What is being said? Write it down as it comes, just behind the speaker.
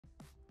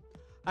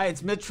Hi,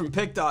 it's Mitch from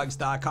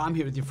Pickdawgz.com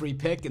here with your free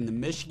pick in the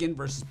Michigan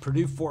versus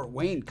Purdue Fort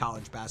Wayne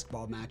college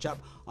basketball matchup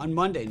on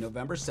Monday,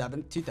 November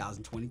 7th,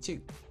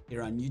 2022.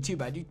 Here on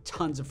YouTube, I do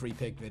tons of free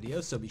pick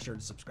videos, so be sure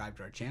to subscribe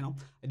to our channel.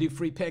 I do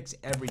free picks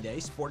every day,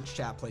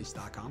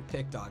 sportschatplace.com,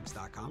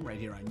 pickdawgz.com, right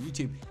here on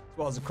YouTube, as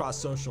well as across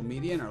social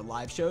media and our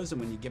live shows. And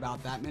when you give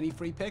out that many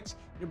free picks,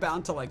 you're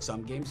bound to like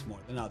some games more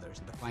than others.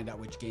 And to find out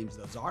which games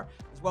those are,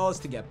 as well as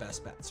to get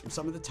best bets from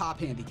some of the top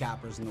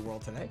handicappers in the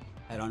world today,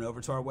 head on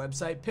over to our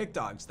website,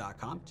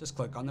 pickdawgz.com. Just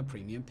click on the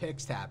Premium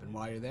Picks tab. And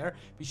while you're there,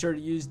 be sure to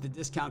use the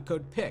discount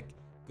code PICK.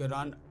 Good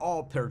on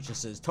all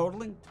purchases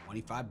totaling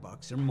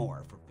 $25 or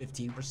more for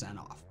 15%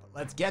 off. But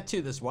let's get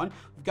to this one.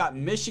 We've got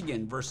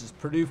Michigan versus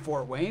Purdue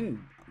Fort Wayne.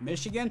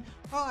 Michigan,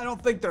 well, I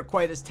don't think they're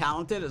quite as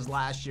talented as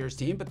last year's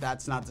team, but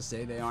that's not to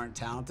say they aren't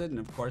talented. And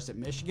of course at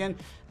Michigan,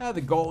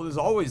 the goal is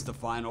always the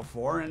Final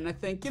Four. And I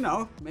think,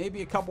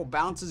 maybe a couple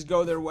bounces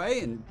go their way,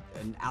 and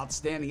an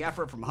outstanding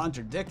effort from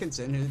Hunter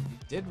Dickinson, who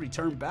did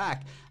return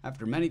back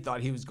after many thought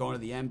he was going to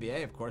the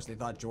NBA. Of course, they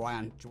thought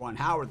Juwan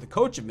Howard, the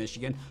coach of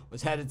Michigan,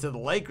 was headed to the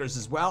Lakers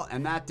as well,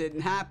 and that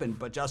didn't happen.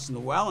 But Justin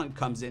Llewellyn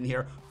comes in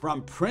here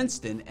from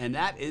Princeton, and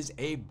that is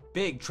a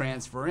big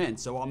transfer in.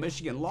 So while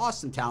Michigan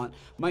lost in talent,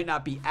 might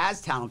not be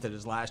as talented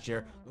as last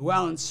year,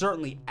 Llewellyn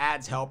certainly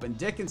adds help. And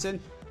Dickinson,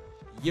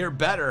 year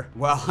better,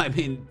 well,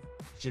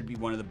 should be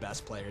one of the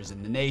best players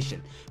in the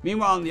nation.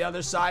 Meanwhile, on the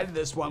other side of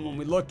this one, when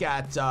we look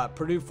at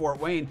Purdue Fort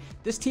Wayne,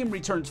 this team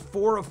returns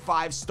 4 of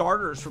 5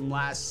 starters from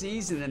last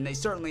season, and they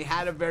certainly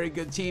had a very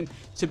good team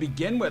to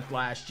begin with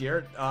last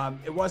year.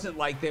 It wasn't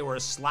like they were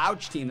a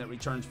slouch team that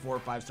returns 4 or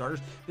 5 starters.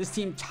 This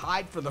team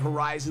tied for the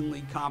Horizon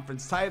League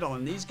Conference title,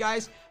 and these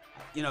guys,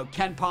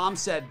 Ken Palm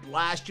said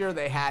last year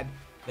they had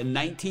the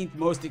 19th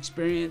most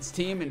experienced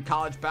team in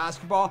college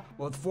basketball.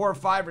 With 4 or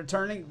 5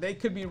 returning, they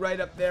could be right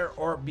up there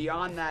or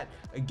beyond that.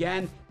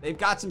 Again, they've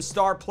got some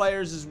star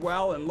players as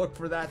well, and look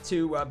for that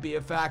to be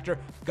a factor.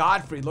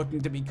 Godfrey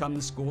looking to become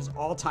the school's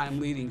all-time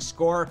leading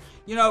scorer.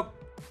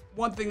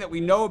 One thing that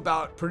we know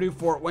about Purdue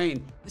Fort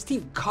Wayne, this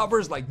team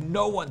covers like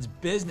no one's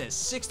business.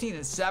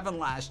 16-7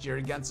 last year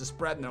against the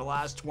spread in their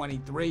last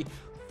 23.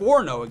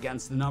 4-0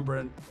 against the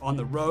number on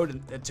the road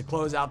to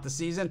close out the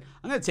season.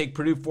 I'm going to take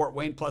Purdue Fort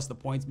Wayne plus the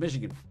points.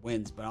 Michigan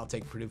wins, but I'll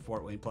take Purdue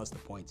Fort Wayne plus the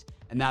points,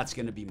 and that's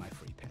going to be my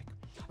free pick.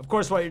 Of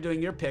course, while you're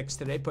doing your picks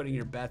today, putting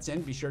your bets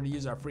in, be sure to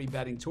use our free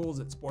betting tools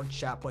at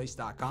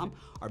sportschatplace.com.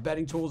 Our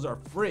betting tools are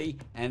free,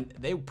 and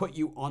they put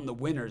you on the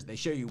winners. They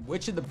show you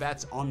which of the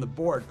bets on the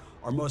board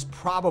are most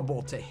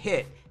probable to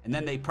hit, and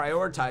then they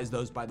prioritize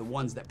those by the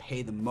ones that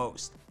pay the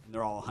most, and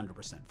they're all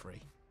 100%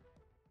 free.